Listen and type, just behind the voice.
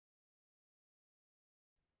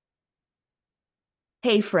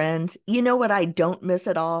Hey, friends, you know what I don't miss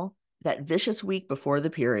at all? That vicious week before the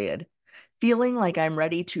period. Feeling like I'm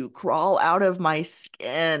ready to crawl out of my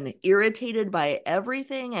skin, irritated by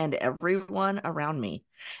everything and everyone around me,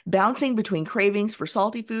 bouncing between cravings for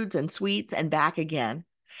salty foods and sweets and back again.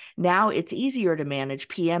 Now it's easier to manage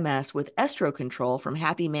PMS with Estro Control from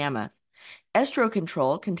Happy Mammoth. Estro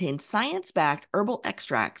Control contains science-backed herbal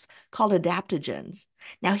extracts called adaptogens.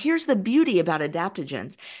 Now, here's the beauty about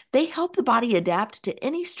adaptogens. They help the body adapt to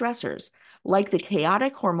any stressors, like the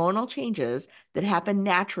chaotic hormonal changes that happen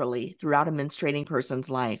naturally throughout a menstruating person's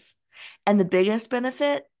life. And the biggest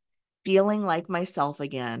benefit? Feeling like myself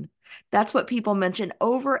again. That's what people mention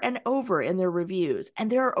over and over in their reviews.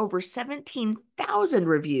 And there are over 17,000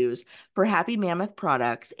 reviews for Happy Mammoth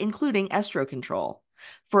products, including Estro Control.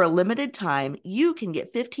 For a limited time, you can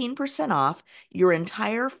get 15% off your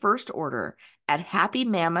entire first order at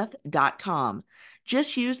happymammoth.com.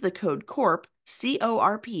 Just use the code CORP,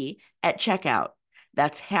 CORP, at checkout.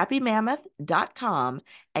 That's happymammoth.com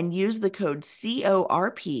and use the code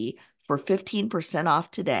CORP for 15% off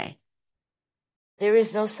today. There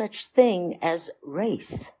is no such thing as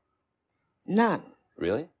race. None.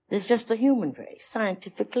 Really? There's just a human race.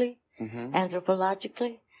 Scientifically,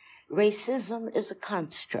 anthropologically, racism is a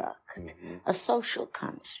construct, a social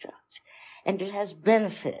construct, and it has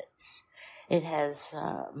benefits. It has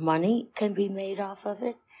money can be made off of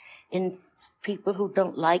it. And people who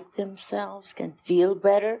don't like themselves can feel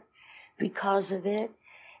better because of it.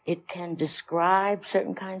 It can describe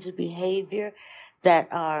certain kinds of behavior that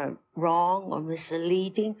are wrong or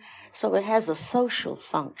misleading. So it has a social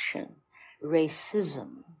function,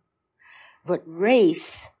 racism. But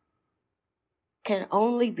race can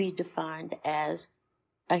only be defined as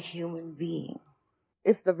a human being.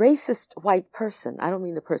 If the racist white person, I don't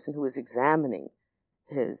mean the person who is examining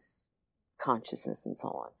his consciousness and so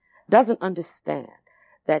on, doesn't understand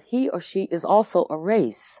that he or she is also a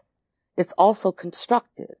race, it's also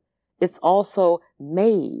constructed, it's also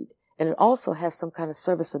made, and it also has some kind of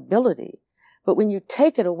serviceability. But when you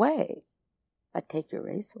take it away, I take your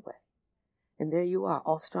race away. And there you are,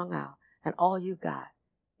 all strung out. And all you got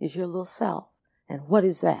is your little self. And what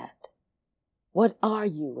is that? What are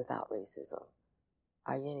you without racism?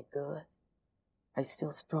 Are you any good? Are you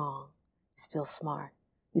still strong? You still smart?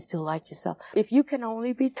 You still like yourself? If you can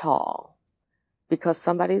only be tall because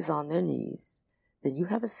somebody's on their knees, then you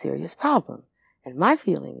have a serious problem. And my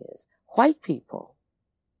feeling is white people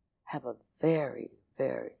have a very,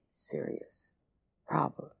 very serious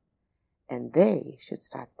problem. And they should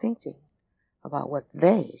start thinking about what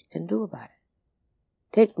they can do about it.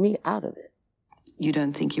 Take me out of it. You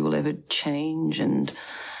don't think you will ever change and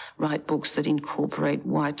write books that incorporate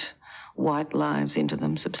white lives into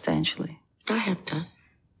them substantially? I have done.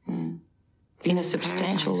 In a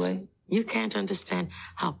substantial Paradise. way? You can't understand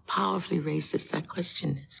how powerfully racist that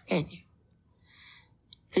question is, can you?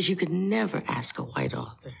 Because you could never ask a white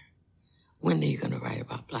author, when are you going to write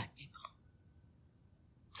about black people?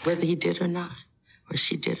 Whether he did or not, or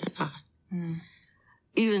she did or not.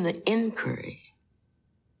 Even the inquiry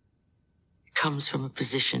comes from a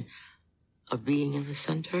position of being in the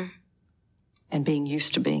center. And being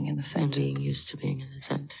used to being in the center. And being used to being in the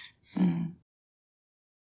center.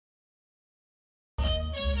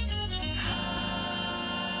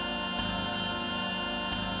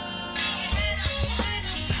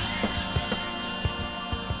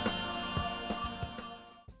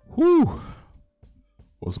 Whew.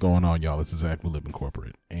 What's going on, y'all? This is Zach with Living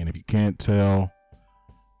Corporate. And if you can't tell,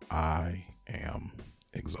 I am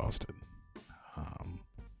exhausted.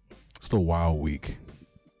 It's a wild week.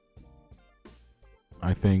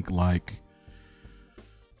 I think, like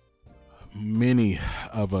many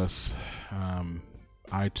of us,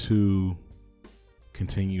 I too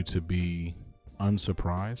continue to be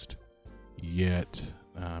unsurprised, yet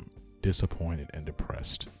disappointed and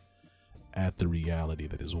depressed at the reality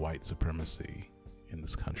that is white supremacy in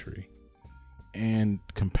this country. And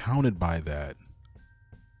compounded by that,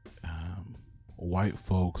 white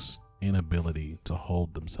folks' inability to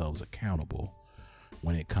hold themselves accountable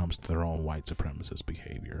when it comes to their own white supremacist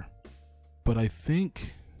behavior. But I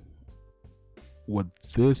think what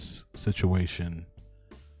this situation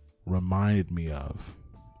reminded me of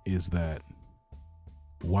is that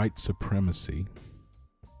white supremacy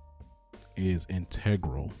is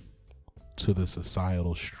integral to the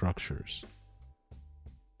societal structures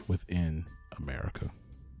within America.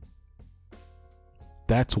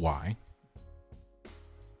 That's why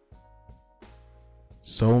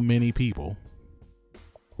so many people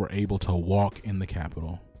were able to walk in the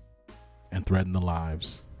Capitol and threaten the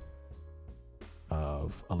lives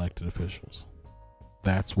of elected officials.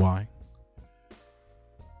 That's why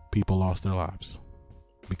people lost their lives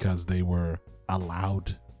because they were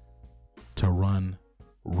allowed to run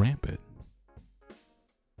rampant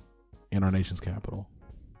in our nation's capital.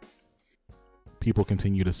 People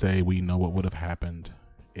continue to say we know what would have happened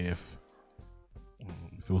if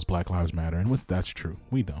it was Black Lives Matter, and that's true.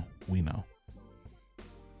 We know.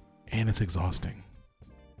 And it's exhausting.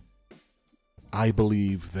 I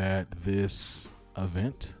believe that this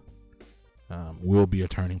event will be a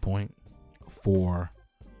turning point for,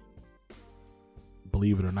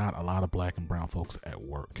 believe it or not, a lot of Black and brown folks at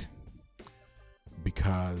work.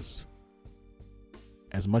 Because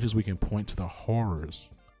as much as we can point to the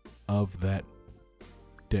horrors of that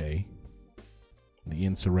day, the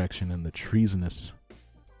insurrection and the treasonous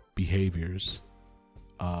behaviors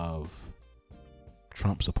of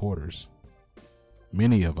Trump supporters,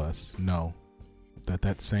 many of us know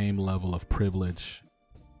that same level of privilege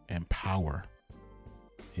and power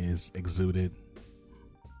is exuded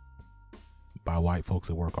by white folks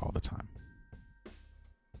at work all the time.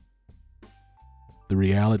 The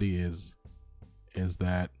reality is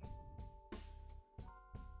that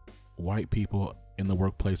white people in the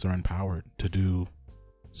workplace are empowered to do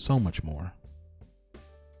so much more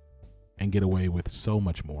and get away with so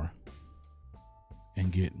much more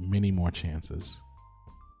and get many more chances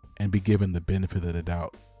and be given the benefit of the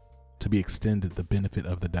doubt, to be extended the benefit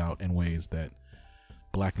of the doubt in ways that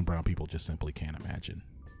Black and brown people just simply can't imagine.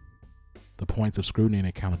 The points of scrutiny and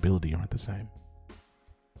accountability aren't the same.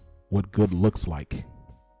 What good looks like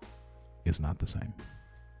is not the same.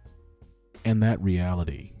 And that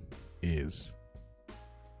reality is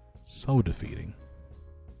so defeating.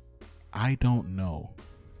 I don't know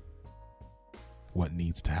what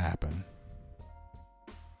needs to happen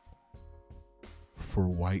for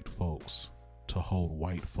white folks to hold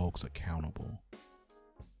white folks accountable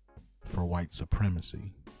for white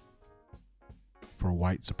supremacy, for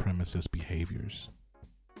white supremacist behaviors.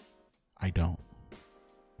 I don't.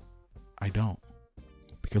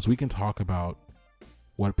 Because we can talk about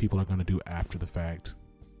what people are going to do after the fact.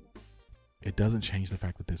 It doesn't change the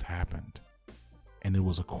fact that this happened, and it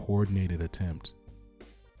was a coordinated attempt.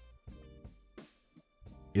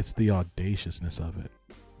 It's the audaciousness of it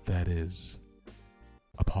that is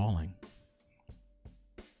appalling.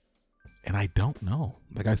 And I don't know.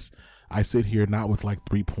 Like I sit here not with like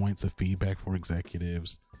 3 points of feedback for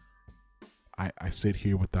executives. I sit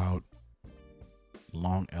here without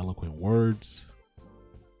long, eloquent words.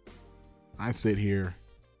 I sit here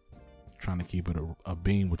trying to keep it a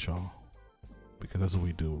beam with y'all, because that's what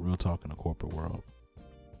we do, real talk in the corporate world.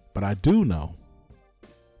 But I do know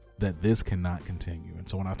that this cannot continue. And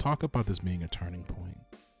so when I talk about this being a turning point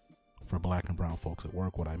for Black and brown folks at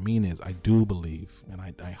work, what I mean is I do believe, and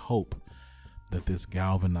I hope that this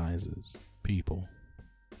galvanizes people,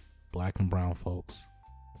 Black and brown folks,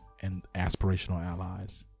 and aspirational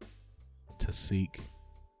allies to seek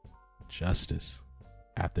justice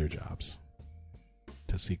at their jobs,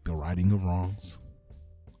 to seek the righting of wrongs,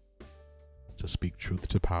 to speak truth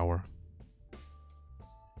to power,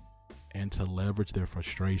 and to leverage their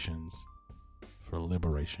frustrations for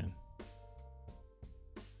liberation,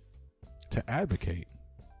 to advocate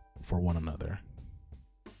for one another,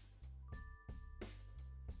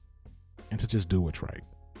 and to just do what's right.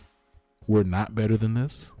 We're not better than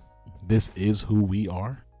this. This is who we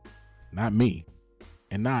are. Not me,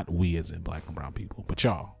 and not we as in Black and brown people, but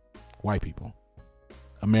y'all, white people,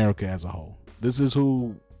 America as a whole. This is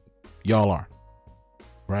who y'all are,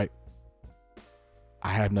 right? I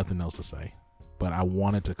have nothing else to say, but I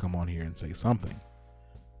wanted to come on here and say something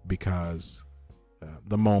because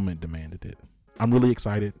the moment demanded it. I'm really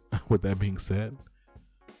excited, with that being said,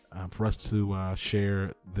 for us to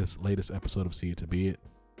share this latest episode of See It to Be It.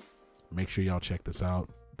 Make sure y'all check this out.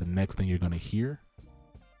 The next thing you're going to hear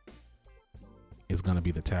is going to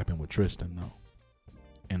be the Tap In with Tristan, though.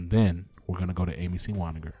 And then we're going to go to Amy C.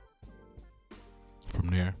 Waniger. From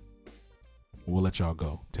there, we'll let y'all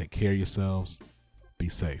go. Take care of yourselves. Be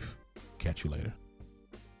safe. Catch you later.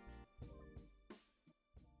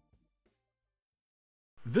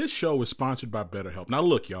 This show is sponsored by BetterHelp. Now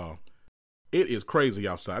look, y'all, it is crazy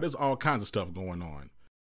outside. There's all kinds of stuff going on.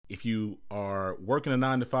 If you are working a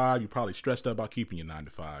 9-to-5, you're probably stressed out about keeping your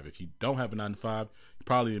 9-to-5. If you don't have a 9-to-5, you're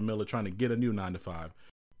probably in the middle of trying to get a new 9-to-5.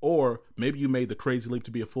 Or maybe you made the crazy leap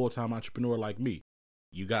to be a full-time entrepreneur like me.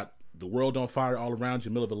 You got the world on fire all around you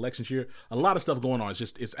in the middle of elections year. A lot of stuff going on.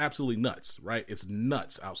 It's absolutely nuts, right? It's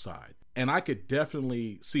nuts outside. And I could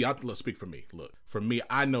definitely see, let's speak for me. Look, for me,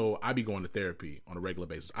 I know I be going to therapy on a regular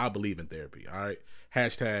basis. I believe in therapy, all right?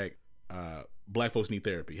 Hashtag Black folks need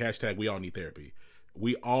therapy. Hashtag we all need therapy.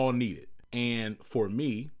 We all need it. And for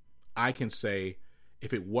me, I can say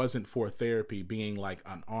if it wasn't for therapy being like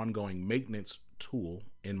an ongoing maintenance tool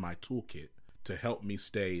in my toolkit to help me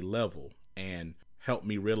stay level and help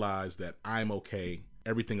me realize that I'm okay,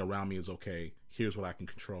 everything around me is okay, here's what I can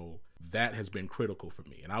control. That has been critical for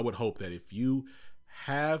me. And I would hope that if you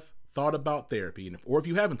have thought about therapy, or if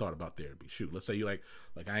you haven't thought about therapy, shoot, let's say you're like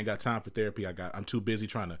I ain't got time for therapy, I'm too busy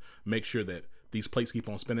trying to make sure that these plates keep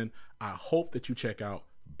on spinning. I hope that you check out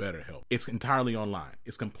BetterHelp. It's entirely online.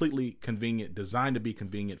 It's completely convenient, designed to be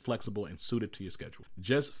convenient, flexible, and suited to your schedule.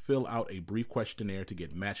 Just fill out a brief questionnaire to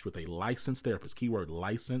get matched with a licensed therapist, keyword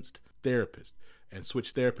licensed therapist, and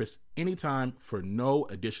switch therapists anytime for no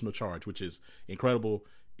additional charge, which is incredible.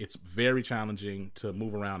 It's very challenging to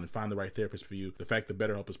move around and find the right therapist for you. The fact that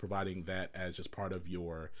BetterHelp is providing that as just part of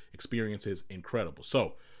your experience is incredible.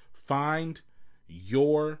 So find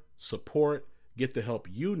your support, get the help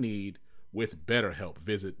you need with BetterHelp.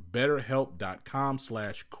 Visit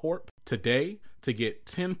betterhelp.com/corp today to get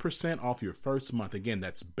 10% off your first month. Again,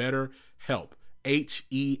 that's BetterHelp,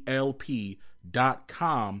 HELP.com/corp,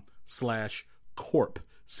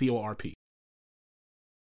 CORP.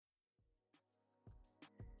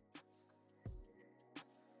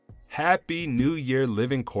 Happy New Year,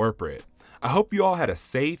 Living Corporate. I hope you all had a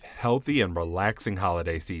safe, healthy, and relaxing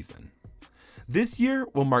holiday season. This year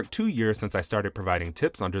will mark 2 years since I started providing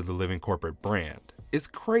tips under the Living Corporate brand. It's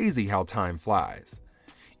crazy how time flies.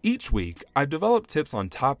 Each week, I've developed tips on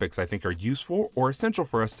topics I think are useful or essential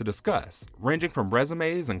for us to discuss, ranging from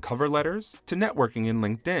resumes and cover letters to networking in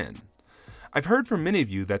LinkedIn. I've heard from many of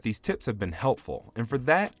you that these tips have been helpful, and for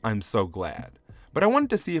that, I'm so glad. But I wanted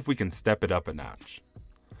to see if we can step it up a notch.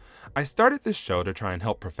 I started this show to try and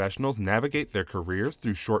help professionals navigate their careers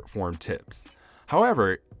through short-form tips.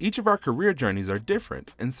 However, each of our career journeys are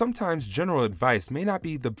different, and sometimes general advice may not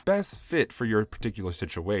be the best fit for your particular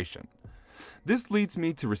situation. This leads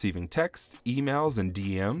me to receiving texts, emails, and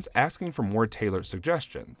DMs asking for more tailored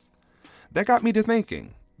suggestions. That got me to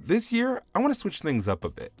thinking, this year, I want to switch things up a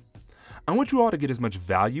bit. I want you all to get as much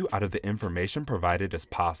value out of the information provided as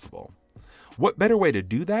possible. What better way to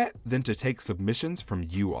do that than to take submissions from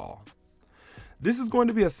you all? This is going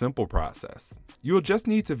to be a simple process. You'll just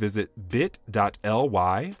need to visit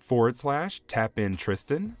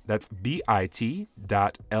bit.ly/tapintristan. That's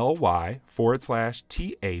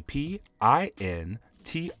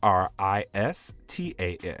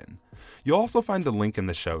bit.ly/tapintristan. You'll also find the link in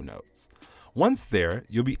the show notes. Once there,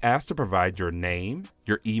 you'll be asked to provide your name,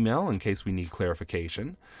 your email in case we need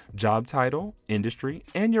clarification, job title, industry,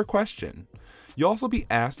 and your question. You'll also be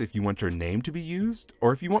asked if you want your name to be used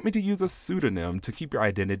or if you want me to use a pseudonym to keep your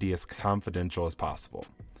identity as confidential as possible.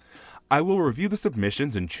 I will review the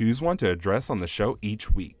submissions and choose one to address on the show each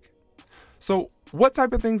week. So, what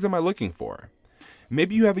type of things am I looking for?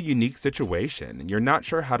 Maybe you have a unique situation and you're not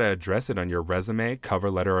sure how to address it on your resume, cover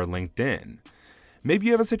letter, or LinkedIn. Maybe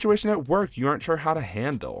you have a situation at work you aren't sure how to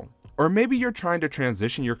handle. Or maybe you're trying to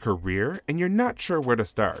transition your career and you're not sure where to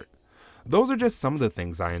start. Those are just some of the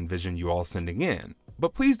things I envision you all sending in,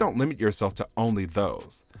 but please don't limit yourself to only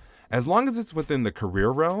those. As long as it's within the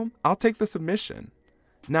career realm, I'll take the submission.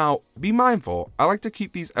 Now, be mindful, I like to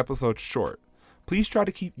keep these episodes short. Please try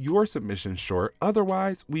to keep your submission short,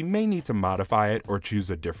 otherwise we may need to modify it or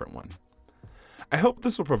choose a different one. I hope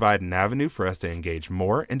this will provide an avenue for us to engage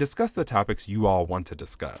more and discuss the topics you all want to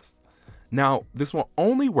discuss. Now, this will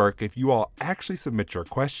only work if you all actually submit your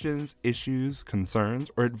questions, issues, concerns,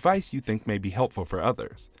 or advice you think may be helpful for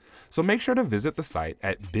others. So make sure to visit the site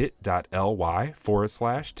at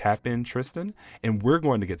bit.ly/tapintristan, and we're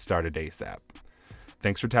going to get started ASAP.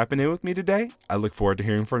 Thanks for tapping in with me today. I look forward to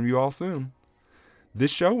hearing from you all soon.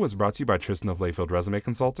 This show was brought to you by Tristan of Layfield Resume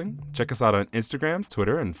Consulting. Check us out on Instagram,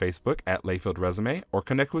 Twitter, and Facebook at Layfield Resume, or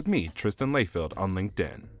connect with me, Tristan Layfield, on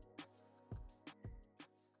LinkedIn.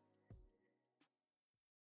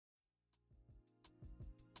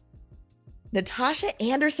 Natasha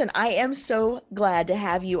Anderson, I am so glad to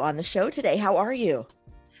have you on the show today. How are you?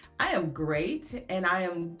 I am great, and I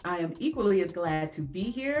am equally as glad to be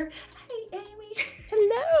here. Hey, Amy.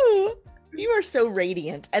 Hello. You are so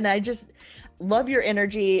radiant, and I just love your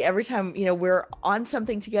energy. Every time we're on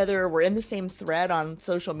something together, we're in the same thread on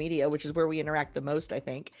social media, which is where we interact the most, I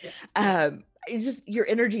think. Yeah. Your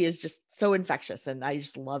energy is just so infectious, and I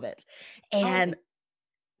just love it. And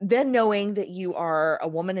then knowing that you are a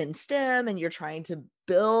woman in STEM and you're trying to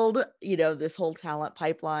build, this whole talent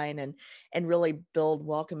pipeline and really build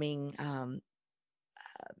welcoming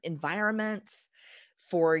environments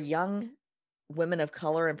for young women of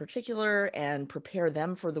color in particular and prepare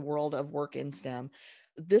them for the world of work in STEM.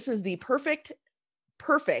 This is the perfect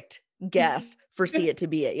guest for See It to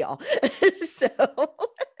Be It, y'all. So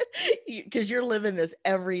because you're living this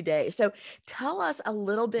every day. So tell us a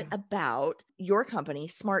little bit about your company,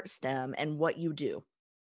 Smart STEM, and what you do.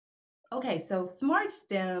 Okay, so Smart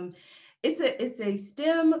STEM, it's a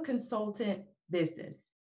STEM consultant business.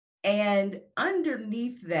 And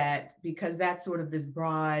underneath that, because that's sort of this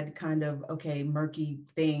broad kind of, okay, murky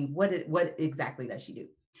thing, what exactly does she do?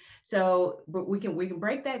 So, but we can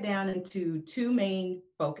break that down into two main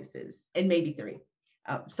focuses, and maybe three.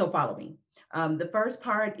 So follow me. The first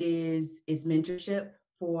part is mentorship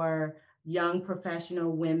for young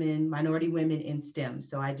professional women, minority women in STEM.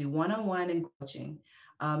 So I do one-on-one and coaching,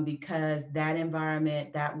 because that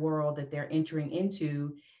environment, that world that they're entering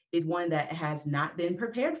into is one that has not been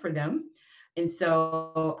prepared for them. And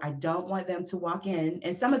so I don't want them to walk in,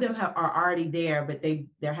 and some of them are already there, but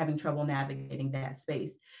they're having trouble navigating that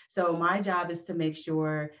space. So my job is to make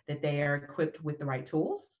sure that they are equipped with the right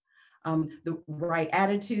tools, the right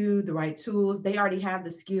attitude, the right tools. They already have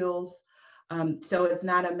the skills. So it's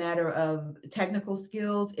not a matter of technical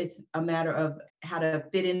skills. It's a matter of how to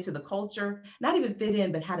fit into the culture, not even fit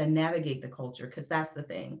in, but how to navigate the culture, because that's the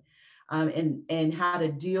thing. And how to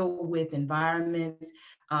deal with environments,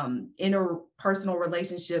 interpersonal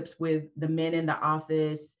relationships with the men in the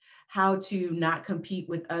office, how to not compete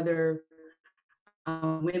with other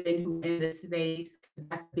women who are in the space.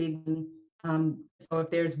 That's big. So if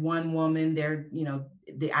there's one woman there,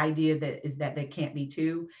 the idea that is that there can't be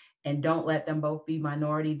two, and don't let them both be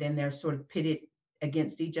minority, then they're sort of pitted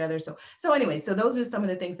against each other. So anyway, so those are some of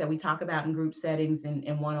the things that we talk about in group settings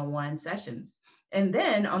and one-on-one sessions. And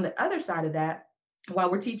then on the other side of that,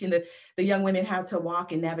 while we're teaching the young women how to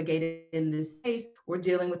walk and navigate in this space, we're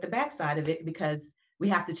dealing with the backside of it, because we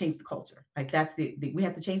have to change the culture. Like that's we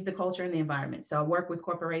have to change the culture and the environment. So I work with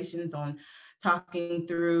corporations on talking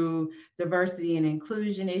through diversity and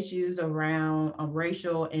inclusion issues around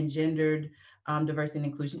racial and gendered diversity and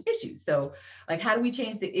inclusion issues. So like, how do we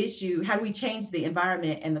change the issue? How do we change the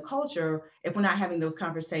environment and the culture if we're not having those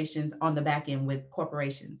conversations on the back end with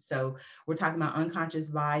corporations? So we're talking about unconscious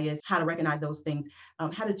bias, how to recognize those things,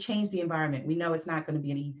 how to change the environment. We know it's not going to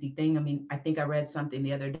be an easy thing. I mean, I think I read something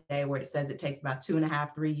the other day where it says it takes about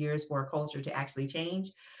 2.5, 3 years for a culture to actually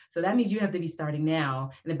change. So that means you have to be starting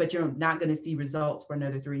now, but you're not going to see results for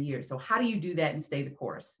another 3 years. So how do you do that and stay the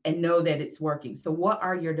course and know that it's working? So what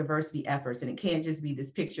are your diversity efforts? And it can't just be this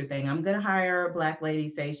picture thing. I'm going to hire a Black lady,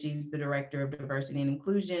 say she's the director of diversity and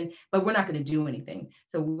inclusion, but we're not going to do anything.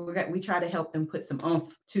 So we try to help them put some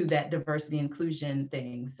oomph to that diversity inclusion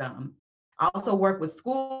things. I also work with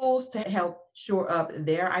schools to help shore up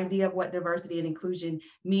their idea of what diversity and inclusion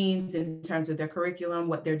means in terms of their curriculum,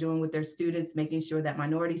 what they're doing with their students, making sure that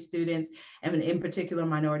minority students, and in particular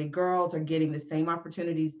minority girls, are getting the same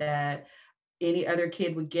opportunities that any other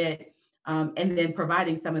kid would get. And then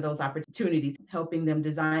providing some of those opportunities, helping them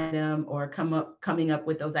design them or coming up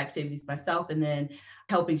with those activities myself, and then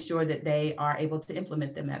helping sure that they are able to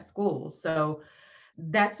implement them at schools. So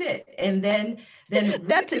that's it. And then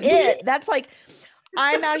that's it. That's like,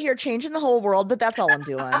 I'm out here changing the whole world, but that's all I'm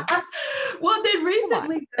doing. Well, then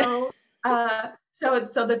recently though,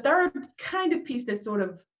 so the third kind of piece that sort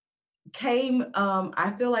of came,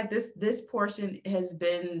 I feel like this portion has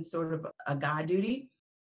been sort of a God duty,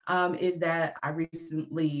 is that I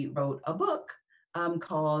recently wrote a book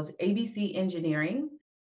called ABC Engineering.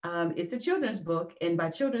 It's a children's book, and by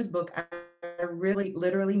children's book, I really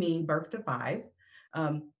literally mean birth to 5.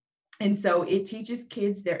 And so it teaches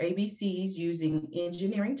kids their ABCs using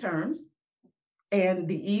engineering terms. And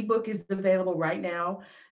the ebook is available right now.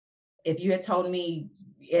 If you had told me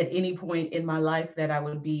at any point in my life that I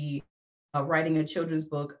would be writing a children's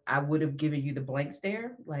book, I would have given you the blank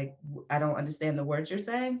stare. Like, I don't understand the words you're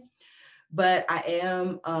saying. But I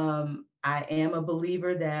am a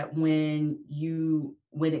believer that when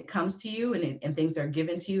it comes to you and things are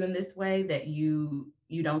given to you in this way, that you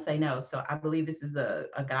don't say no. So I believe this is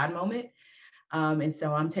a God moment. And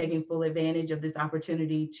so I'm taking full advantage of this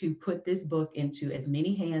opportunity to put this book into as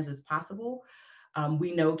many hands as possible.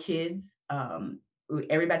 We know kids,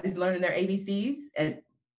 everybody's learning their ABCs. And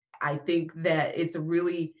I think that it's a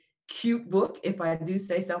really cute book, if I do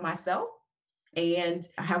say so myself. And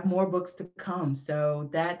I have more books to come. So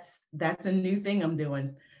that's a new thing I'm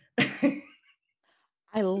doing.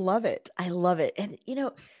 I love it. I love it. And,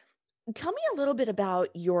 tell me a little bit about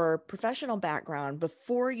your professional background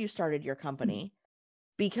before you started your company,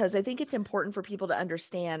 because I think it's important for people to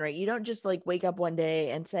understand, right? You don't just like wake up one day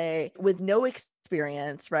and say, with no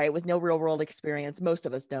experience, right? With no real world experience, most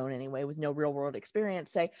of us don't anyway, with no real world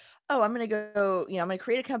experience, say, oh, I'm going to go, I'm going to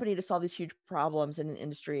create a company to solve these huge problems in an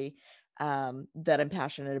industry that I'm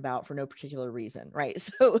passionate about for no particular reason, right?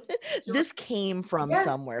 So this came from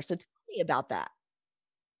somewhere. So tell me about that.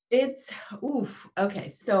 It's oof. Okay.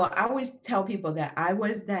 So I always tell people that I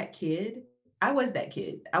was that kid. I was that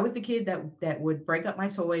kid. I was the kid that would break up my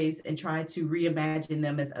toys and try to reimagine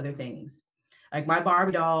them as other things. Like my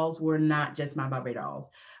Barbie dolls were not just my Barbie dolls.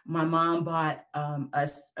 My mom bought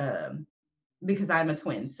us because I'm a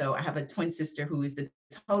twin. So I have a twin sister who is the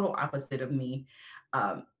total opposite of me.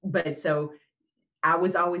 But so I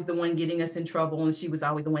was always the one getting us in trouble, and she was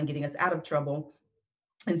always the one getting us out of trouble.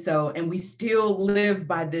 And so, and we still live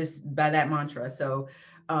by that mantra. So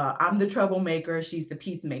I'm the troublemaker, she's the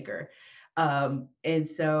peacemaker. And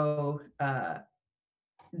so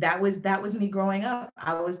that was me growing up.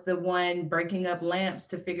 I was the one breaking up lamps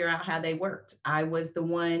to figure out how they worked. I was the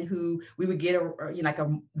one who we would get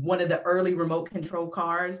one of the early remote control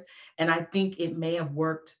cars, and I think it may have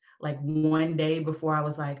worked like one day before I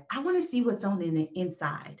was like, I want to see what's on the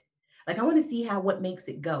inside. Like I want to see what makes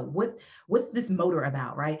it go. What's this motor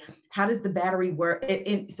about, right? How does the battery work?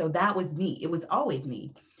 So that was me. It was always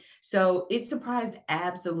me. So it surprised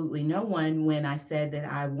absolutely no one when I said that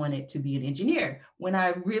I wanted to be an engineer, when I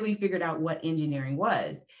really figured out what engineering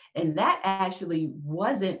was. And that actually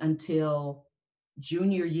wasn't until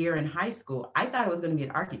junior year in high school. I thought I was going to be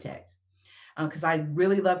an architect because I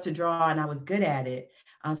really loved to draw and I was good at it.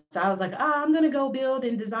 So I was like, oh, I'm going to go build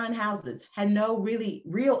and design houses. Had no really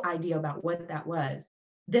real idea about what that was.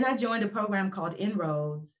 Then I joined a program called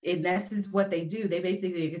En-ROADS, and this is what they do. They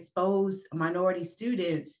basically expose minority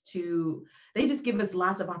students to, they just give us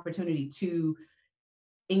lots of opportunity to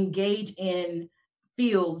engage in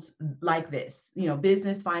fields like this,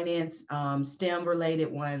 business, finance, STEM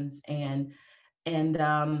related ones. And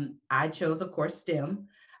I chose, of course, STEM.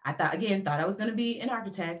 I thought I was going to be an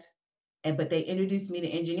architect, but they introduced me to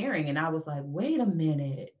engineering, and I was like, wait a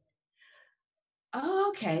minute. Oh,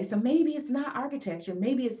 okay, so maybe it's not architecture,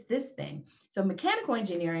 maybe it's this thing. So mechanical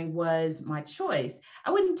engineering was my choice.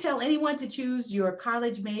 I wouldn't tell anyone to choose your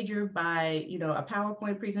college major by, a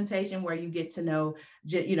PowerPoint presentation where you get to know,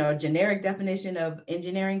 a generic definition of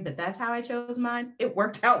engineering, but that's how I chose mine. It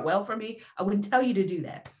worked out well for me. I wouldn't tell you to do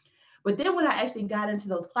that. But then when I actually got into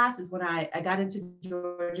those classes, when I got into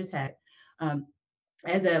Georgia Tech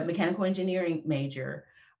as a mechanical engineering major,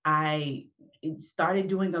 I started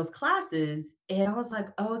doing those classes and I was like,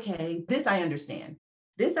 okay, this I understand.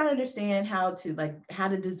 This I understand how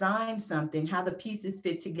to design something, how the pieces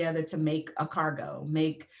fit together to make a car go,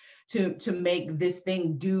 to make this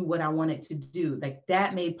thing do what I want it to do. Like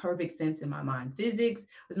that made perfect sense in my mind. Physics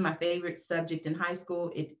was my favorite subject in high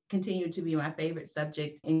school. It continued to be my favorite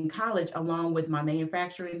subject in college, along with my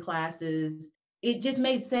manufacturing classes. It just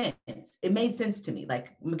made sense. It made sense to me,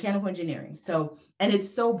 like mechanical engineering. So, and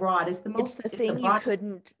it's so broad. It's the thing you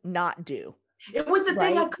couldn't not do. It was the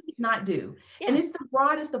thing I could not do. Yeah. And it's the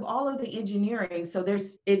broadest of all of the engineering. So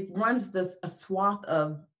it runs a swath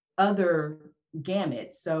of other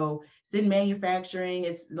gamuts. So it's in manufacturing.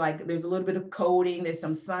 It's like, there's a little bit of coding. There's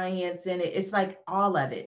some science in it. It's like all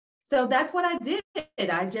of it. So that's what I did.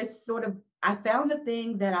 I just I found the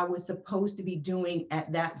thing that I was supposed to be doing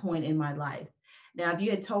at that point in my life. Now, if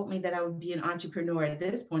you had told me that I would be an entrepreneur at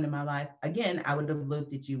this point in my life, again, I would have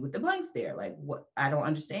looked at you with the blank stare, like, what? I don't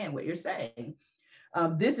understand what you're saying.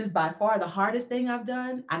 This is by far the hardest thing I've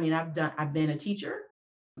done. I mean, I've been a teacher.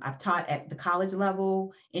 I've taught at the college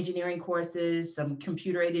level, engineering courses, some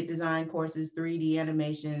computer-aided design courses, 3D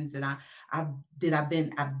animations, and I've been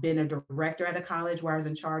a director at a college where I was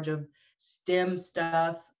in charge of STEM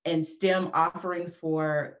stuff and STEM offerings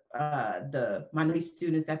for the minority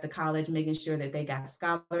students at the college, making sure that they got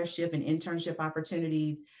scholarship and internship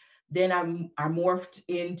opportunities. Then I morphed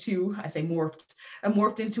into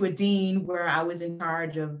a dean where I was in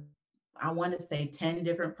charge of, I want to say 10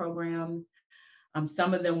 different programs.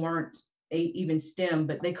 Some of them weren't even STEM,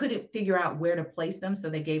 but they couldn't figure out where to place them, so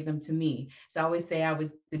they gave them to me. So I always say I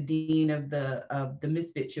was the dean of the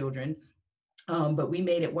misfit children, but we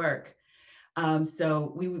made it work.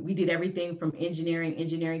 So we did everything from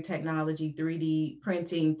engineering technology, 3D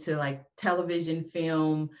printing, to like television,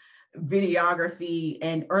 film, videography,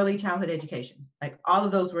 and early childhood education. Like all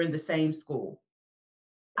of those were in the same school.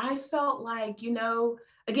 I felt like,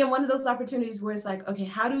 again, one of those opportunities where it's like, okay,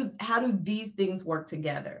 how do these things work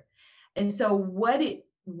together? And so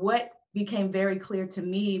what became very clear to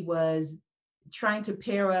me was trying to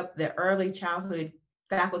pair up the early childhood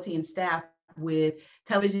faculty and staff with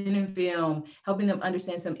television and film, helping them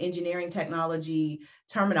understand some engineering technology,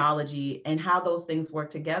 terminology, and how those things work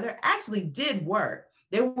together actually did work.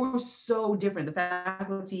 They were so different. The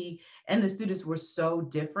faculty and the students were so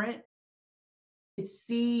different.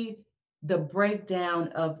 See the breakdown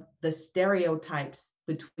of the stereotypes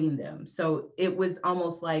between them. So it was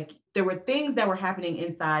almost like there were things that were happening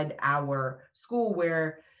inside our school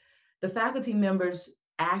where the faculty members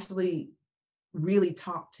actually really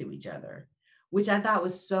talked to each other, which I thought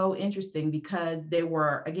was so interesting because there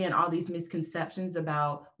were, again, all these misconceptions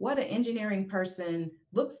about what an engineering person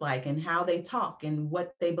looks like and how they talk and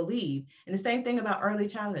what they believe. And the same thing about early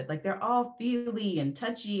childhood, like they're all feely and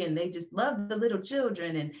touchy and they just love the little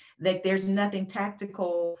children, and like there's nothing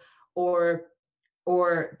tactical or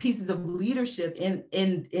pieces of leadership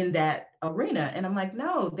in that arena. And I'm like,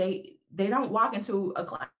 no, they don't walk into a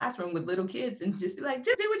classroom with little kids and just be like,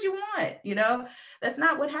 just do what you want. That's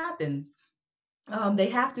not what happens. They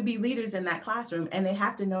have to be leaders in that classroom, and they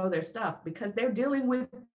have to know their stuff because they're dealing with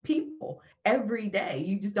people every day.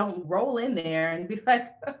 You just don't roll in there and be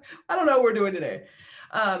like, I don't know what we're doing today.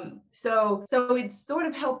 So it sort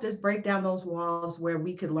of helped us break down those walls where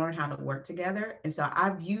we could learn how to work together. And so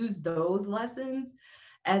I've used those lessons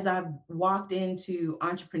as I've walked into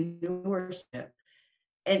entrepreneurship.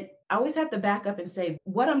 And I always have to back up and say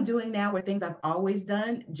what I'm doing now were things I've always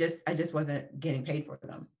done, I just wasn't getting paid for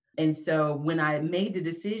them. And so when I made the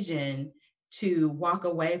decision to walk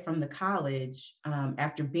away from the college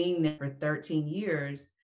after being there for 13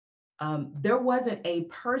 years, there wasn't a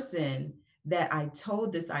person that I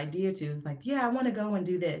told this idea to, like, yeah, I want to go and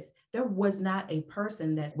do this. There was not a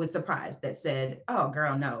person that was surprised that said, oh,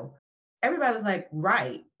 girl, no. Everybody was like,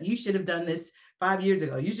 right, you should have done this 5 years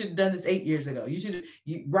ago. You should have done this 8 years ago.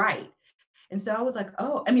 Right. And so I was like,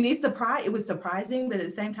 oh, I mean, it was surprising, but at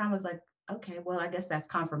the same time, I was like, okay, well, I guess that's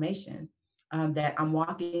confirmation that I'm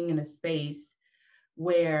walking in a space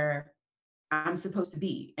where I'm supposed to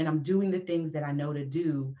be, and I'm doing the things that I know to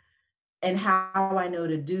do and how I know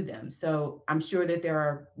to do them. So I'm sure that there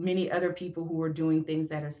are many other people who are doing things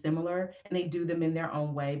that are similar, and they do them in their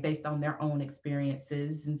own way based on their own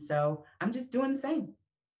experiences. And so I'm just doing the same.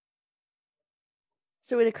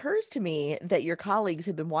 So it occurs to me that your colleagues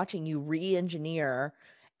have been watching you re-engineer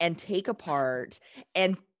and take apart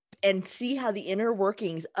and see how the inner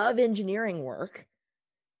workings of engineering work.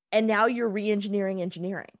 And now you're re-engineering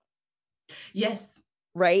engineering. Yes.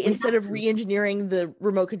 Right? Instead of re-engineering the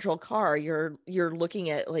remote control car, you're looking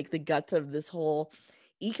at like the guts of this whole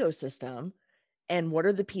ecosystem and what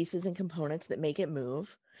are the pieces and components that make it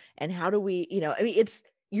move, and how do we, I mean,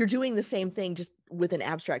 you're doing the same thing just with an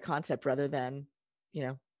abstract concept rather than,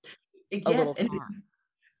 a little car.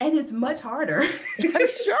 And it's much harder.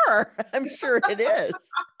 I'm sure it is.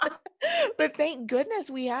 But thank goodness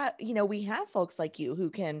we have folks like you who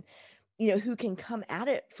can come at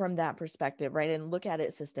it from that perspective, right? And look at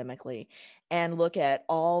it systemically and look at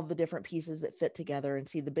all the different pieces that fit together and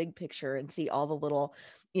see the big picture and see all the little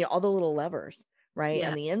levers, right?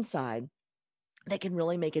 On the inside that can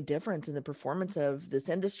really make a difference in the performance of this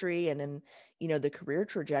industry and in, the career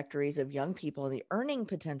trajectories of young people and the earning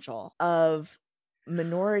potential of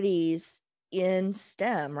minorities in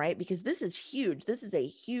STEM, right? Because this is huge. This is a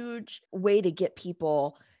huge way to get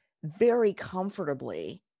people very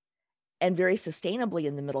comfortably and very sustainably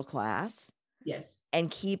in the middle class. Yes.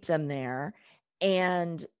 And keep them there.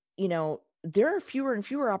 And, there are fewer and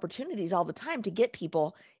fewer opportunities all the time to get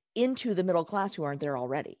people into the middle class who aren't there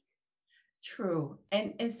already. True.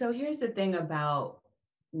 And so here's the thing about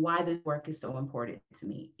why this work is so important to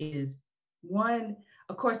me is, one,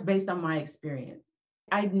 of course, based on my experience.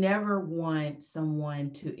 I never want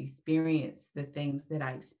someone to experience the things that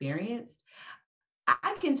I experienced.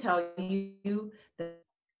 I can tell you that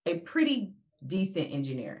a pretty decent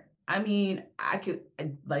engineer. I mean, I could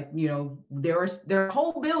there are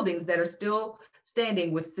whole buildings that are still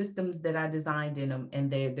standing with systems that I designed in them, and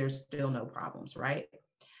there's still no problems, right?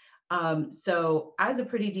 So I was a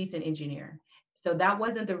pretty decent engineer. So that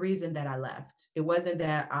wasn't the reason that I left. It wasn't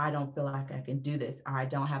that I don't feel like I can do this or I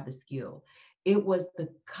don't have the skill. It was the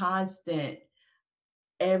constant,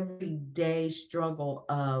 everyday struggle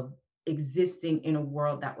of existing in a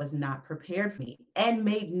world that was not prepared for me and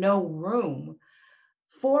made no room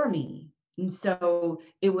for me. And so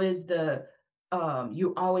it was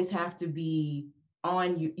you always have to be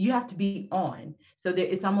on, you have to be on. So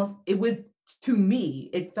to me,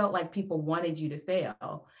 it felt like people wanted you to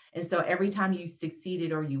fail. And so every time you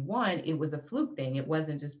succeeded or you won, it was a fluke thing. It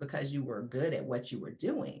wasn't just because you were good at what you were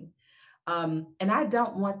doing. And I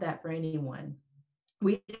don't want that for anyone.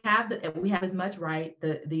 We have as much right,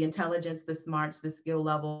 the intelligence, the smarts, the skill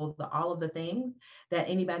level, all of the things that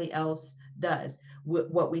anybody else does.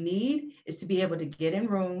 What we need is to be able to get in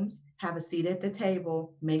rooms, have a seat at the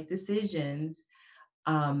table, make decisions,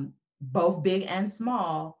 both big and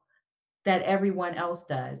small, that everyone else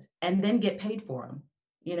does, and then get paid for them,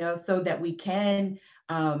 so that we can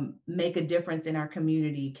make a difference in our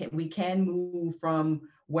community. We can move from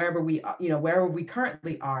wherever we are, wherever we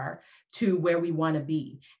currently are to where we want to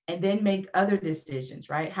be, and then make other decisions,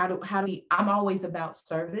 right? How do we, I'm always about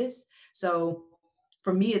service. So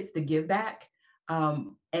for me, it's the give back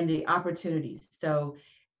and the opportunities. So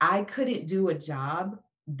I couldn't do a job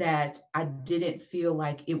that I didn't feel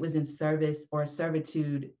like it was in service or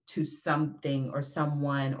servitude to something or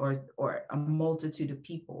someone or a multitude of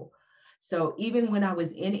people. So even when I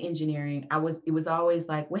was in engineering, it was always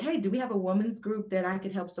like, well, hey, do we have a women's group that I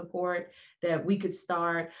could help support, that we could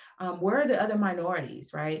start? Where are the other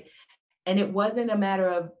minorities, right? And it wasn't a matter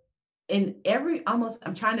of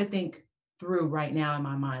I'm trying to think through right now in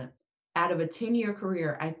my mind, out of a 10-year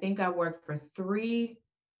career, I think I worked for three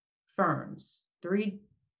firms, three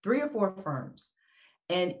or four firms.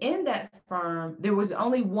 And in that firm, there was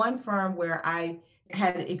only one firm where I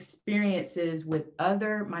had experiences with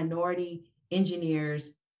other minority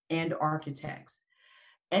engineers and architects.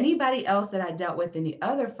 Anybody else that I dealt with in the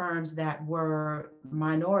other firms that were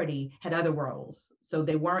minority had other roles. So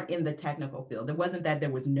they weren't in the technical field. It wasn't that there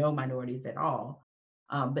was no minorities at all,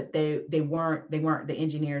 but they weren't the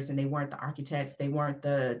engineers, and they weren't the architects. They weren't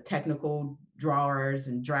the technical drawers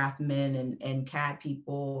and draftmen and CAD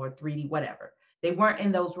people or 3D, whatever. They weren't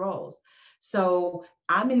in those roles. So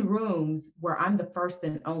I'm in rooms where I'm the first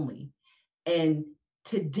and only. And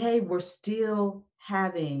today we're still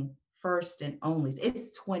having first and onlys.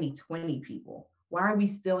 It's 2020, people. Why are we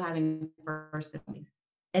still having first and onlys?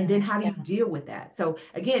 And then how do you deal with that? So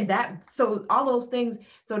again, so all those things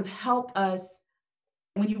sort of help us.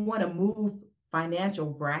 When you want to move financial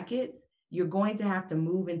brackets, you're going to have to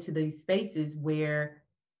move into these spaces where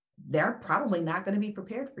they're probably not going to be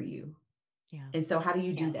prepared for you. Yeah. And so how do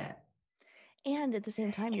you do that? And at the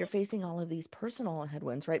same time, you're facing all of these personal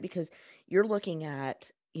headwinds, right? Because you're looking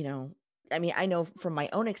at, I mean, I know from my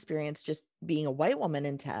own experience, just being a white woman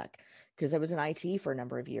in tech, because I was in IT for a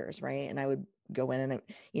number of years, right? And I would go in and,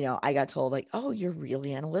 I got told like, oh, you're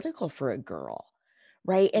really analytical for a girl,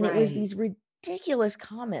 right? And it was these ridiculous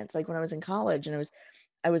comments. Like when I was in college and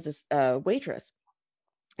I was a waitress,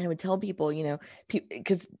 and I would tell people,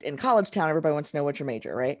 because in college town, everybody wants to know what's your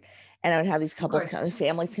major, right? And I would have these couples,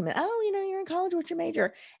 families come in, oh, you're in college, what's your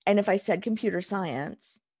major? And if I said computer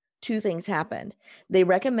science, two things happened. They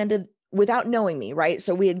recommended, without knowing me, right?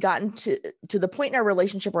 So we had gotten to the point in our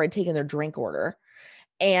relationship where I'd taken their drink order,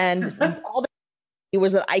 and all it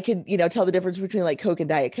was that I could, tell the difference between like Coke and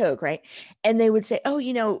Diet Coke, right? And they would say, oh,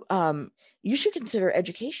 you should consider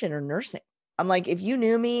education or nursing. I'm like, if you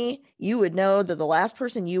knew me, you would know that the last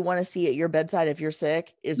person you want to see at your bedside if you're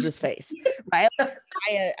sick is this face, right?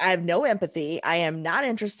 I have no empathy. I am not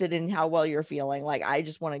interested in how well you're feeling. Like, I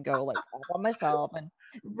just want to go like off on myself and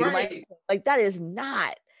like, that is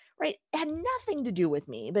not right. It had nothing to do with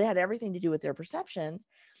me, but it had everything to do with their perceptions.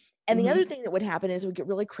 And the other thing that would happen is we get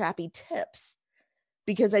really crappy tips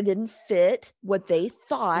because I didn't fit what they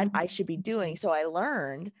thought I should be doing. So I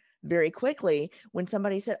learned very quickly when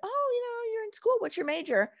somebody said, oh, you're in school, what's your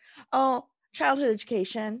major? Oh, childhood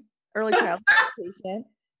education, early childhood education.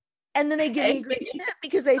 And then they give me a great tip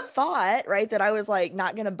because they thought, right, that I was like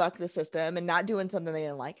not going to buck the system and not doing something they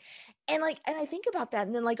didn't like. And I think about that.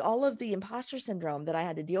 And then like all of the imposter syndrome that I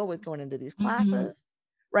had to deal with going into these classes,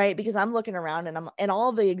 right? Because I'm looking around and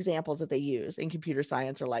all the examples that they use in computer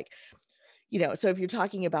science are like, so if you're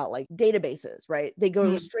talking about like databases, right, they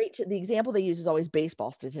go straight to the example they use is always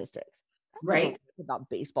baseball statistics. Right. About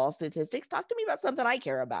baseball statistics. Talk to me about something I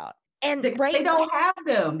care about. And they don't have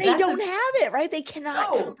them. They don't have it, right? They cannot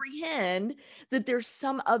comprehend that there's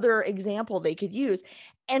some other example they could use.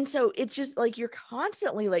 And so it's just like you're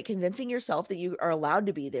constantly like convincing yourself that you are allowed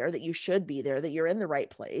to be there, that you should be there, that you're in the right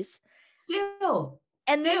place.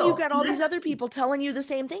 And then you've got all these other people telling you the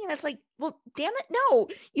same thing. And it's like, well, damn it. No,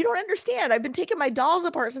 you don't understand. I've been taking my dolls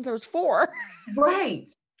apart since I was 4. Right.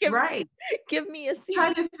 Give me a seat.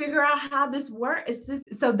 Trying to figure out how this works.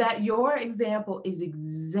 So that your example is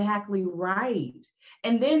exactly right.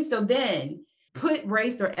 And then put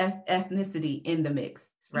race or ethnicity in the mix,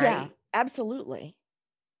 right? Yeah, absolutely.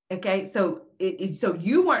 Okay. So so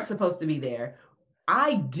you weren't supposed to be there.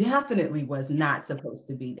 I definitely was not supposed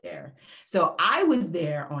to be there. So I was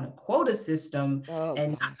there on a quota system,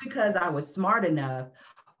 and not because I was smart enough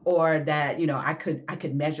or that, I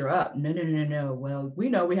could measure up. No. Well, we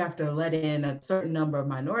know we have to let in a certain number of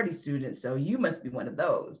minority students. So you must be one of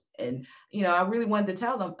those. And, I really wanted to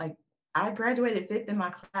tell them, like, I graduated 5th in my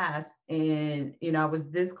class and, I was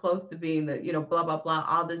this close to being the, blah, blah, blah,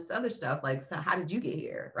 all this other stuff. Like, so how did you get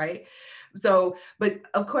here? Right. So, but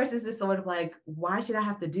of course, it's just sort of like, why should I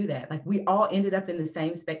have to do that? Like, we all ended up in the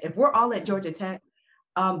same spec. If we're all at Georgia Tech,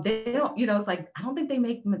 They don't, it's like, I don't think they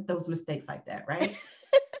make those mistakes like that, right?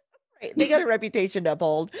 Right. They got a reputation to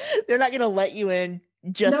uphold. They're not going to let you in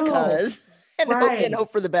just No, cause and right.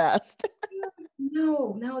 hope for the best.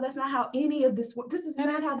 No, that's not how any of this works. This is That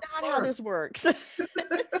not is how not this how works. this works.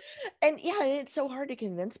 And yeah, it's so hard to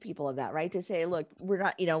convince people of that, right? To say, look, we're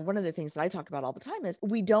not, one of the things that I talk about all the time is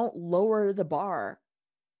we don't lower the bar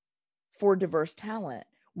for diverse talent.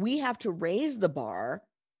 We have to raise the bar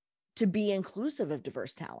to be inclusive of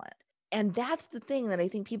diverse talent. And that's the thing that I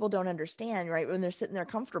think people don't understand, right? When they're sitting there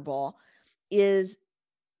comfortable, is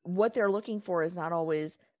what they're looking for is not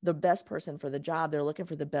always the best person for the job. They're looking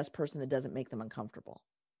for the best person that doesn't make them uncomfortable.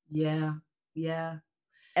 Yeah. Yeah.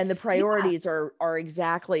 And the priorities are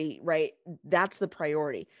exactly right. That's the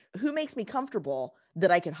priority. Who makes me comfortable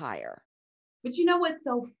that I could hire? But you know what's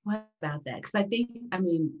so fun about that? Because I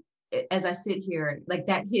mean, as I sit here, like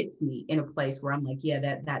that hits me in a place where I'm like,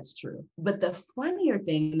 yeah, that's true. But the funnier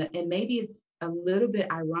thing, and maybe it's a little bit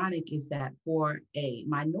ironic, is that for a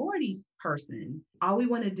minorities person, all we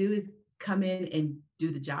want to do is come in and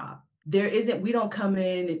do the job. We don't come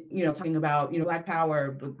in, talking about, Black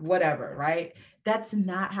power, whatever, right? That's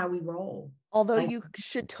not how we roll. Although Like, you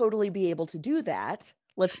should totally be able to do that.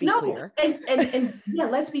 Let's be no, clear. and yeah,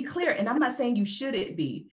 let's be clear. And I'm not saying you shouldn't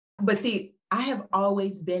be, but see, I have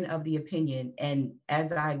always been of the opinion, and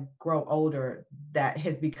as I grow older, that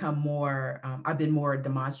has become more, I've been more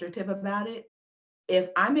demonstrative about it. If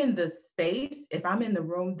I'm in the space, if I'm in the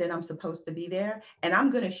room, then I'm supposed to be there, and I'm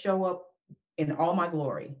going to show up in all my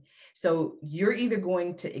glory. So you're either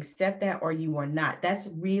going to accept that or you are not. That's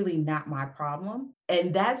really not my problem.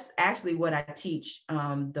 And that's actually what I teach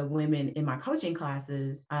the women in my coaching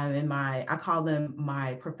classes, I call them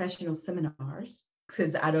my professional seminars,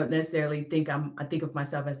 because I don't necessarily I think of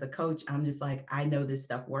myself as a coach. I'm just like, I know this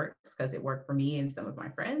stuff works because it worked for me and some of my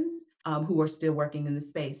friends who are still working in the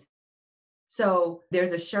space. So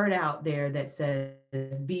there's a shirt out there that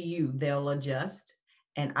says, be you, they'll adjust.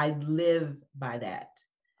 And I live by that.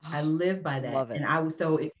 I live by that. Love it. And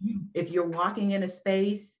so if you're walking in a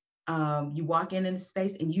space, you walk in a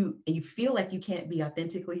space and you feel like you can't be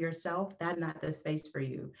authentically yourself, that's not the space for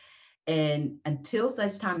you. And until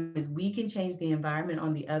such time as we can change the environment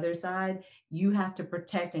on the other side, you have to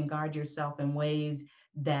protect and guard yourself in ways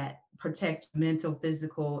that protect mental,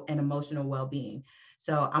 physical, and emotional well-being.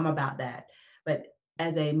 So I'm about that. But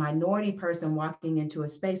as a minority person walking into a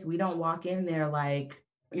space, we don't walk in there like,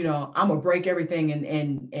 I'm gonna break everything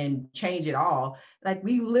and change it all. Like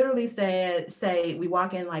we literally say we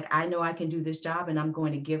walk in like, I know I can do this job and I'm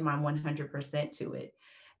going to give my 100% to it,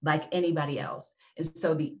 like anybody else. And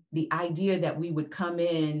so the idea that we would come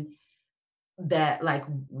in that like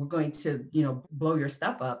we're going to blow your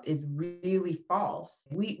stuff up is really false.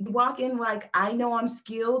 We walk in like, I know I'm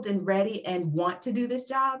skilled and ready and want to do this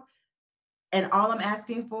job, and all I'm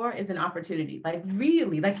asking for is an opportunity, like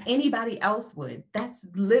really, like anybody else would. That's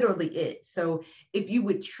literally it. So if you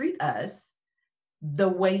would treat us the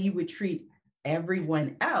way you would treat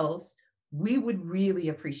everyone else, we would really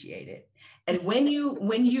appreciate it. And when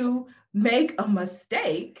you make a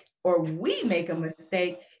mistake, or we make a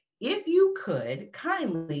mistake, if you could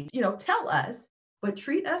kindly, tell us, but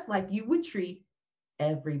treat us like you would treat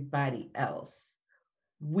everybody else,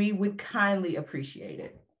 we would kindly appreciate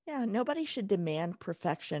it. Yeah, nobody should demand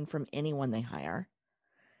perfection from anyone they hire.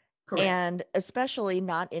 Correct. And especially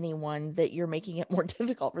not anyone that you're making it more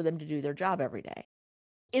difficult for them to do their job every day.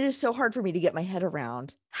 It is so hard for me to get my head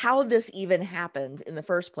around how this even happens in the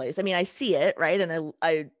first place. I mean, I see it, right? And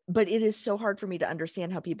but it is so hard for me to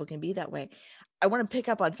understand how people can be that way. I want to pick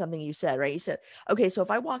up on something you said, right? You said, okay, so if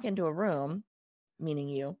I walk into a room, meaning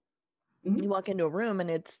you walk into a room and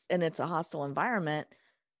it's a hostile environment,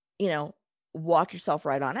 walk yourself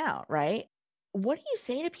right on out, right? What do you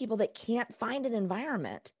say to people that can't find an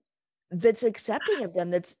environment that's accepting of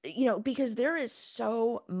them? That's, because there is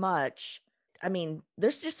so much,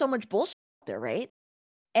 there's just so much bullshit out there, right?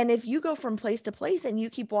 And if you go from place to place and you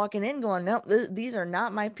keep walking in going, no, these are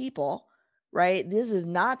not my people, right? This is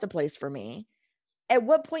not the place for me. At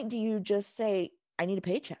what point do you just say, I need a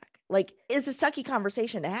paycheck? Like, it's a sucky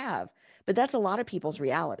conversation to have, but that's a lot of people's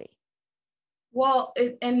reality. Well,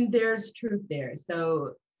 and there's truth there.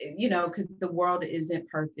 So, because the world isn't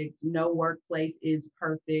perfect. No workplace is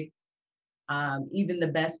perfect. Even the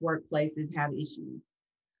best workplaces have issues.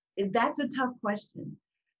 That's a tough question.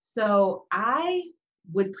 So I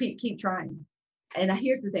would keep trying. And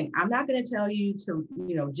here's the thing. I'm not going to tell you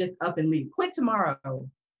to, just up and leave. Quit tomorrow.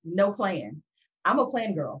 No plan. I'm a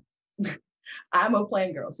plan girl. I'm a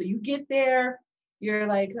plan girl. So you get there, you're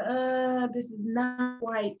like, this is not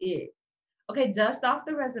quite it. Okay, dust off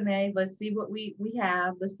the resume. Let's see what we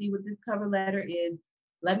have. Let's see what this cover letter is.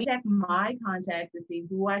 Let me check my contacts to see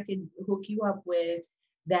who I can hook you up with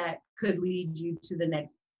that could lead you to the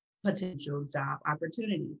next potential job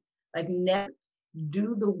opportunity. Like, never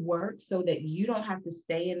do the work so that you don't have to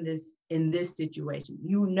stay in this situation.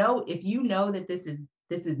 You know, if you know that this is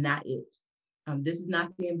not it. This is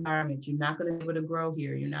not the environment. You're not going to be able to grow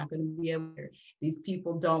here. You're not going to be able to. These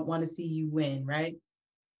people don't want to see you win, right?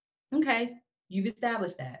 Okay, you've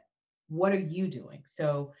established that. What are you doing?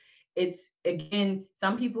 So it's, again,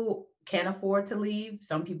 some people can't afford to leave,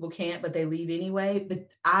 some people can't, but they leave anyway. But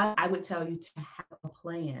I would tell you to have a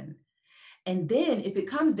plan. And then if it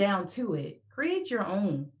comes down to it, create your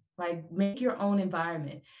own, like make your own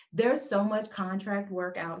environment. There's so much contract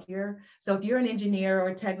work out here. So if you're an engineer or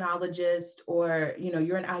a technologist, or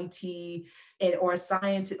you're an IT or a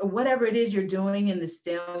scientist or whatever it is you're doing in the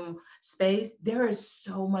STEM space, there is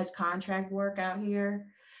so much contract work out here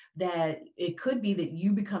that it could be that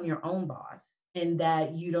you become your own boss, and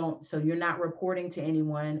that you're not reporting to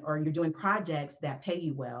anyone, or you're doing projects that pay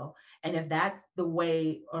you well. And if that's the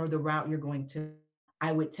way or the route you're going to,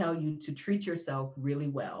 I would tell you to treat yourself really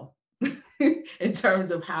well in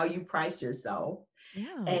terms of how you price yourself,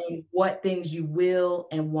 and what things you will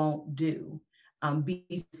and won't do. Be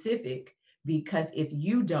specific, because if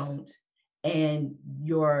you don't, and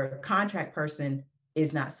your contract person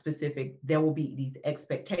is not specific, there will be these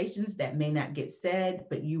expectations that may not get said,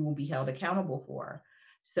 but you will be held accountable for.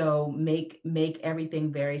 So make everything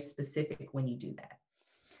very specific when you do that.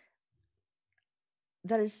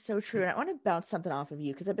 That is so true. And I want to bounce something off of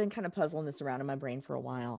you, because I've been kind of puzzling this around in my brain for a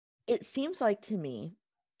while. It seems like to me,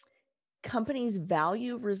 companies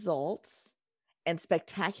value results and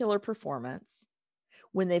spectacular performance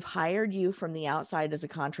when they've hired you from the outside as a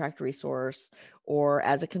contract resource or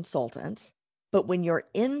as a consultant. But when you're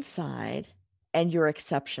inside and you're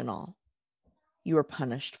exceptional, you are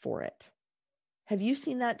punished for it. Have you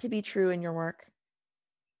seen that to be true in your work?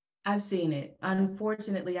 I've seen it.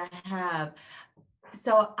 Unfortunately, I have.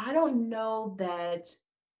 So I don't know that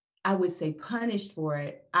I would say punished for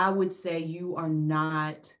it. I would say you are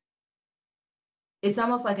not, it's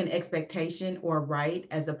almost like an expectation or a right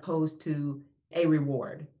as opposed to a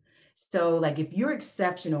reward. So like if you're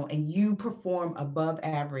exceptional and you perform above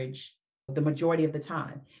average the majority of the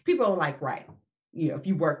time, people are like, right, if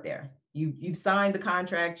you work there, you've signed the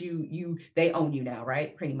contract, they own you now,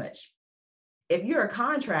 right? Pretty much. If you're a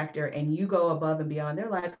contractor and you go above and beyond, they're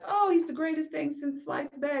like, oh, he's the greatest thing since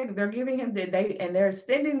sliced bread. They're giving him and they're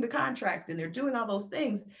extending the contract, and they're doing all those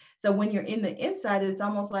things. So when you're in the inside, it's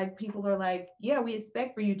almost like people are like, yeah, we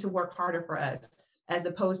expect for you to work harder for us, as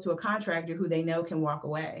opposed to a contractor who they know can walk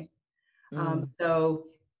away. So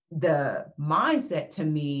the mindset to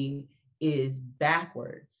me is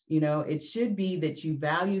backwards. It should be that you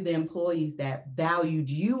value the employees that valued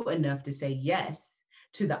you enough to say yes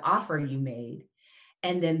to the offer you made,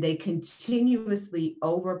 and then they continuously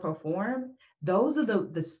overperform. Those are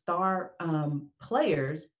the star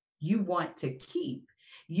players you want to keep.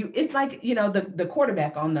 It's like, the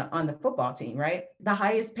quarterback on the football team, right? The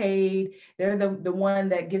highest paid, they're the one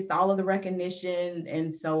that gets all of the recognition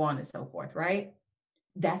and so on and so forth, right?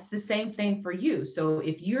 That's the same thing for you. So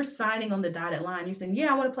if you're signing on the dotted line, you're saying,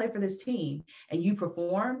 yeah, I want to play for this team, and you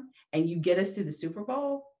perform and you get us to the Super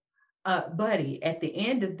Bowl, buddy, at the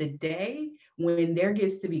end of the day, when there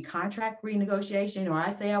gets to be contract renegotiation, or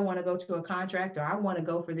I say I want to go to a contract, or I want to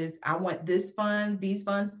go for this, I want these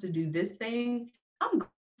funds to do this thing, I'm going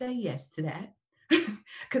to say yes to that.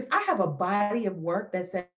 Because I have a body of work that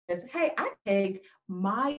says, hey, I take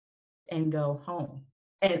my and go home,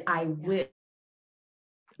 and I will.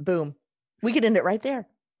 Boom. We could end it right there.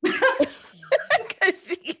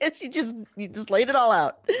 Because you just laid it all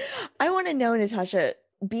out. I want to know, Natasha,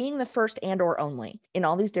 being the first and or only in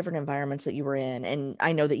all these different environments that you were in, and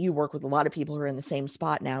I know that you work with a lot of people who are in the same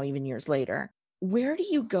spot now, even years later, where do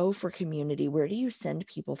you go for community? Where do you send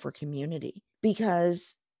people for community?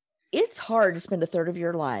 Because it's hard to spend a third of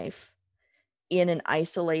your life in an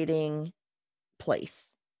isolating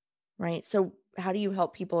place, right? So how do you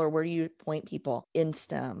help people, or where do you point people in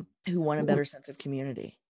STEM who want a better sense of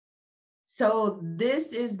community? So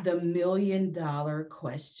this is the $1 million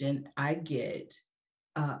question I get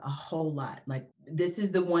a whole lot. Like, this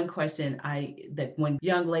is the one question that when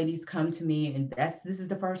young ladies come to me, and this is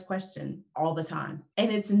the first question all the time.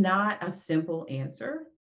 And it's not a simple answer.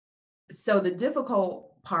 So the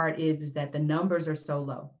difficult part is that the numbers are so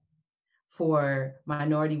low for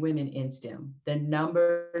minority women in STEM. The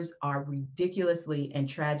numbers are ridiculously and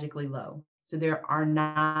tragically low. So there are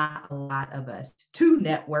not a lot of us to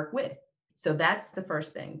network with. So that's the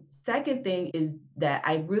first thing. Second thing is that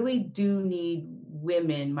I really do need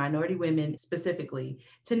women, minority women specifically,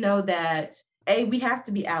 to know that, A, we have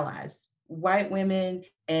to be allies. White women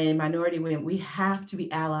and minority women, we have to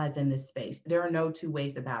be allies in this space. There are no two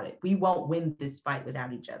ways about it. We won't win this fight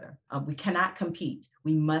without each other. We cannot compete.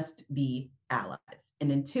 We must be allies.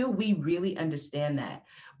 And until we really understand that,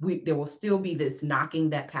 there will still be this knocking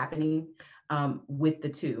that's happening with the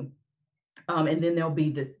two. And then there'll be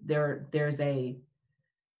this, there's a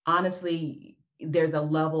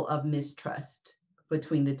level of mistrust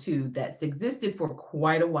between the two that's existed for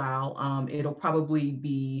quite a while. It'll probably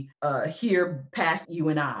be here past you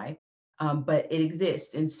and I, but it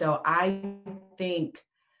exists. And so I think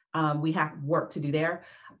we have work to do there.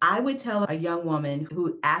 I would tell a young woman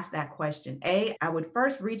who asked that question, I would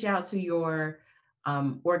first reach out to your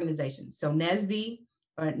organizations. So NSBE,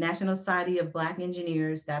 or National Society of Black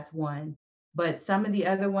Engineers, that's one. But some of the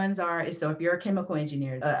other ones are, so if you're a chemical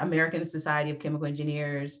engineer, American Society of Chemical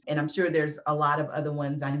Engineers, and I'm sure there's a lot of other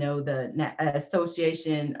ones. I know the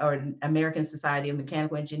Association or American Society of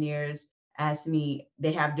Mechanical Engineers asked me,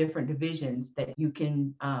 they have different divisions that you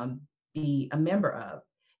can be a member of.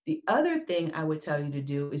 The other thing I would tell you to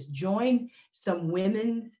do is join some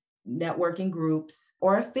women's networking groups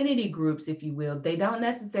or affinity groups, if you will. They don't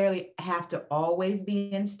necessarily have to always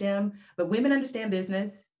be in STEM, but women understand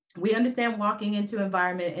business. We understand walking into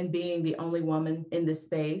environment and being the only woman in this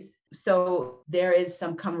space. So there is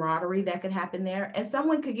some camaraderie that could happen there. And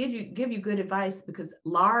someone could give you good advice, because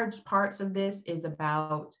large parts of this is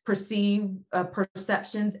about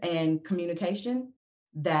perceptions and communication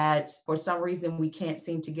that for some reason we can't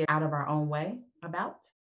seem to get out of our own way about.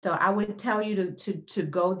 So I would tell you to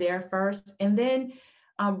go there first, and then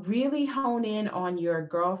really hone in on your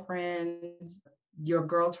girlfriends, your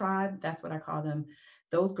girl tribe. That's what I call them.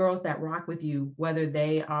 Those girls that rock with you, whether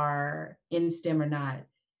they are in STEM or not.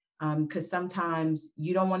 Because sometimes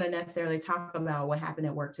you don't want to necessarily talk about what happened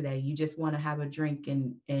at work today. You just want to have a drink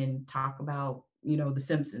and talk about, The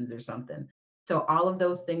Simpsons or something. So all of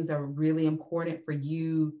those things are really important for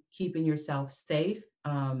you keeping yourself safe,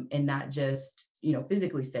 and not just,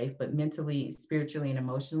 physically safe, but mentally, spiritually, and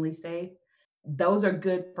emotionally safe. Those are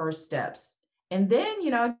good first steps. And then,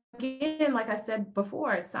 again, like I said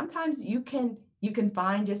before, sometimes you can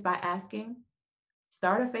find, just by asking,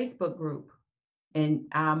 start a Facebook group. And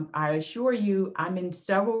I assure you, I'm in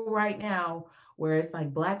several right now where it's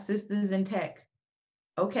like Black Sisters in Tech.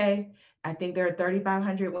 Okay, I think there are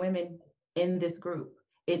 3,500 women in this group.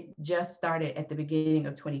 It just started at the beginning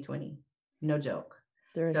of 2020. No joke.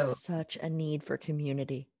 There's such a need for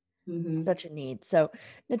community. Mm-hmm. Such a need. So,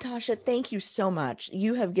 Natasha, thank you so much.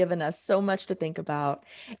 You have given us so much to think about,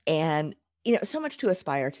 and so much to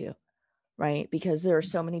aspire to, right? Because there are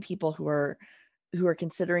so many people who are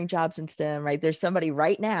considering jobs in STEM, right? There's somebody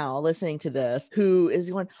right now listening to this who is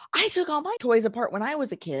going, I took all my toys apart when I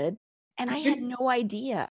was a kid, and I had no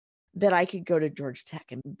idea that I could go to Georgia Tech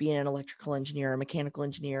and be an electrical engineer, a mechanical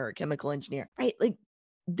engineer, or a chemical engineer, right? Like,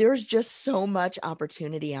 there's just so much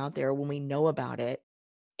opportunity out there when we know about it.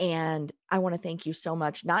 And I want to thank you so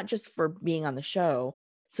much, not just for being on the show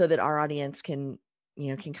so that our audience can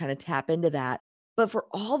kind of tap into that, but for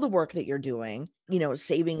all the work that you're doing,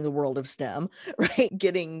 saving the world of STEM, right?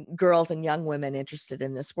 Getting girls and young women interested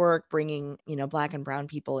in this work, bringing, Black and brown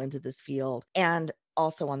people into this field. And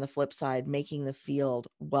also on the flip side, making the field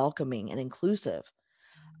welcoming and inclusive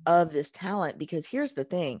of this talent. Because here's the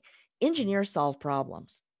thing, engineers solve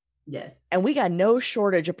problems. Yes. And we got no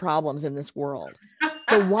shortage of problems in this world.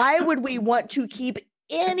 So why would we want to keep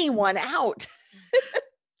anyone out?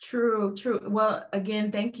 True. Well,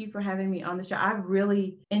 again, thank you for having me on the show. I've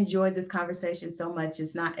really enjoyed this conversation so much.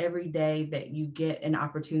 It's not every day that you get an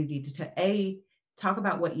opportunity to talk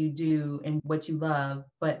about what you do and what you love,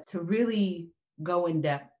 but to really go in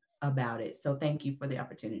depth about it. So thank you for the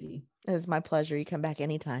opportunity. It was my pleasure. You come back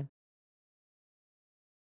anytime.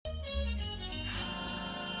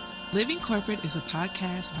 Living Corporate is a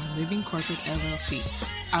podcast by Living Corporate LLC.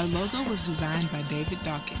 Our logo was designed by David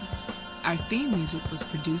Dawkins. Our theme music was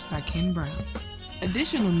produced by Ken Brown.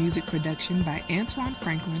 Additional music production by Antoine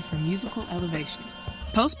Franklin for Musical Elevation.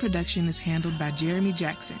 Post-production is handled by Jeremy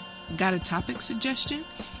Jackson. Got a topic suggestion?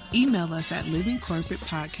 Email us at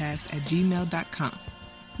livingcorporatepodcast@gmail.com.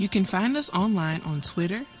 You can find us online on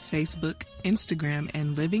Twitter, Facebook, Instagram,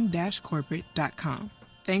 and living-corporate.com.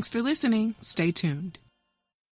 Thanks for listening. Stay tuned.